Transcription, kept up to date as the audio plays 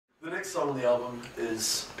next song on the album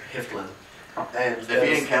is Heftlin. And if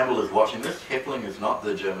Ian Campbell is watching this, Heftlin is not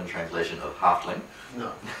the German translation of halfling.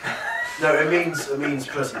 No. No, it means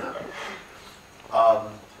prisoner.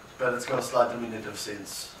 But it's got a slight diminutive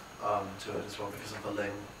sense to it as well because of the ling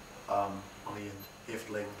on the end.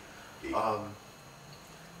 Heftlin.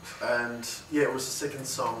 And yeah, it was the second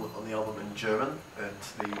song on the album in German, and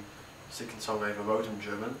the second song I ever wrote in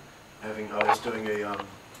German. I was doing a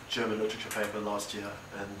German literature paper last year,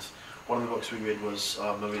 and one of the books we read was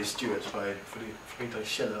Maria Stuart by Friedrich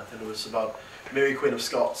Keller, and it was about Mary Queen of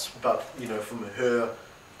Scots, but from her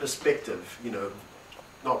perspective,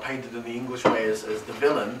 not painted in the English way as the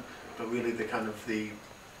villain, but really the kind of the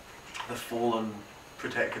fallen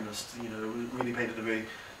protagonist. Really painted a very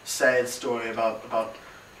sad story about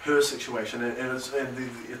her situation, and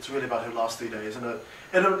it's really about her last 3 days, and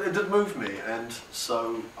it did move me, and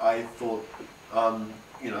so I thought,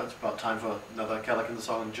 it's about time for another Keller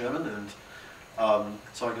song in German, and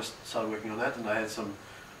so I just started working on that, and I had some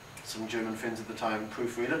German friends at the time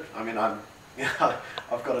proofread it. I mean, I've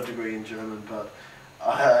got a degree in German, but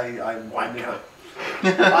I'm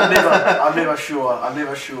never sure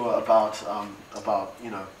about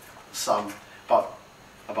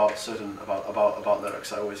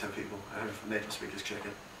lyrics. I always have native speakers check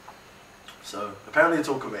it. So apparently it's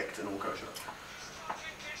all correct and all kosher.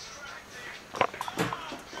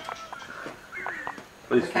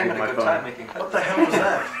 Please came at a good time making cuts. What the hell was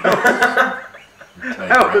that?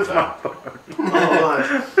 How was my phone? Oh, right.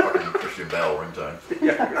 Fucking Christian Bale ringtone.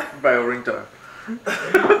 Yeah, Bale ringtone.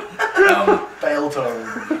 Bale tone.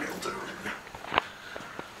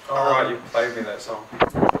 Alright, you played me that song.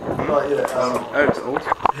 Right, yeah. Oh, it's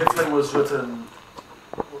awesome. Heftlin was written.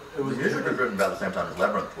 The music was written about the same time as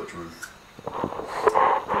Labyrinth, which was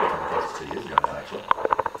close to 2 years ago now, actually.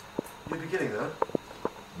 You're beginning though.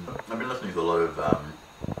 I've been listening to a lot of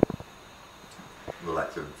the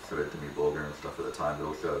likes of sort of Demi Borger and stuff at the time, but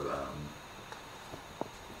also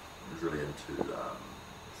was really into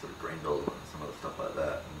sort of Greenville and some other stuff like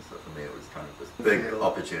that. And so for me, it was kind of this big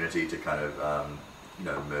opportunity to kind of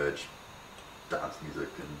merge dance music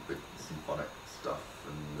and big symphonic stuff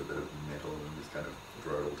and a bit of metal and just kind of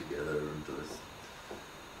throw it all together into this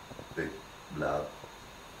big, loud,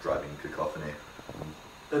 driving cacophony.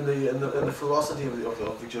 And the ferocity of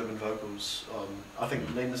the German vocals, I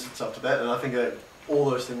think lends itself to that, and I think all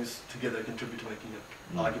those things together contribute to making it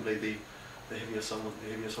arguably the heavier song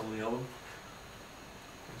on the album.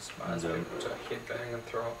 Inspires people to headbang and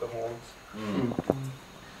throw up the horns.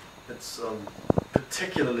 It's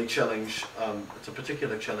particularly challenge. It's a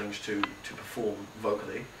particular challenge to perform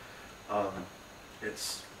vocally.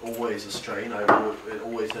 It's always a strain. It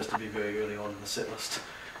always has to be very early on in the set list.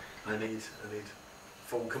 I need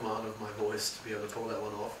full command of my voice to be able to pull that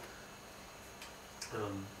one off.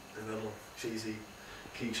 And the little cheesy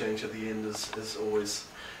key change at the end is always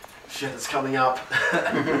shit. It's coming up.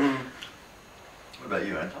 What about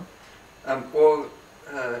you, Anton? Well,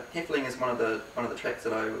 Heftlin is one of the tracks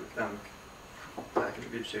that I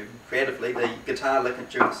contributed to creatively. The guitar lick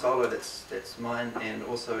during the solo, that's mine, and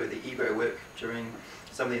also the ego work during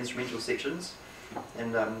some of the instrumental sections.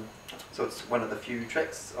 And so it's one of the few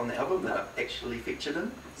tracks on the album that I've actually featured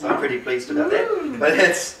in. So I'm pretty pleased about that.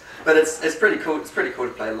 But it's pretty cool. It's pretty cool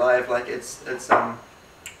to play live. Like it's I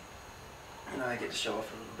get to show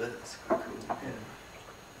off a little bit. It's quite cool.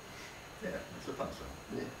 Yeah, it's a fun song.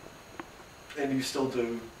 Yeah. And you still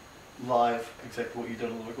do live exactly what you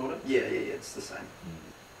did on the recording? Yeah, it's the same.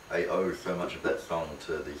 I owe so much of that song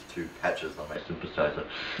to these two patches on my synthesizer.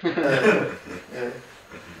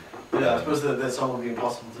 Yeah, I suppose that song would be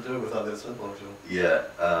impossible to do without that synthesizer. Yeah,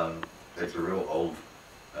 it's a real old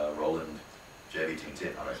Roland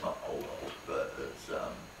JV1010. I know it's not old, but it's I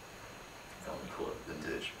don't want to call it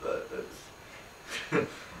vintage, but it's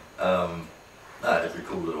it's a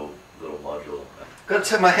cool little module. Got to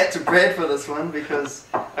tip my hat to Brad for this one because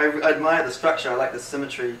I admire the structure. I like the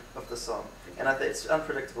symmetry of the song, and I think it's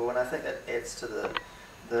unpredictable, and I think that adds to the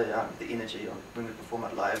energy when we perform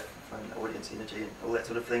it live, from the audience energy and all that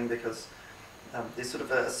sort of thing, because there's sort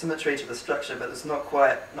of a symmetry to the structure, but it's not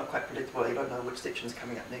quite predictable. You don't know which section's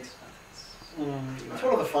coming up next. It's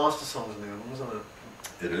one of the fastest songs in the album, isn't it?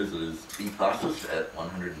 It is the fastest at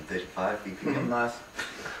 135 BPM. Nice.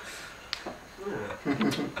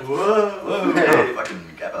 Whoa! Whoa! Fucking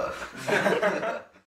gabba.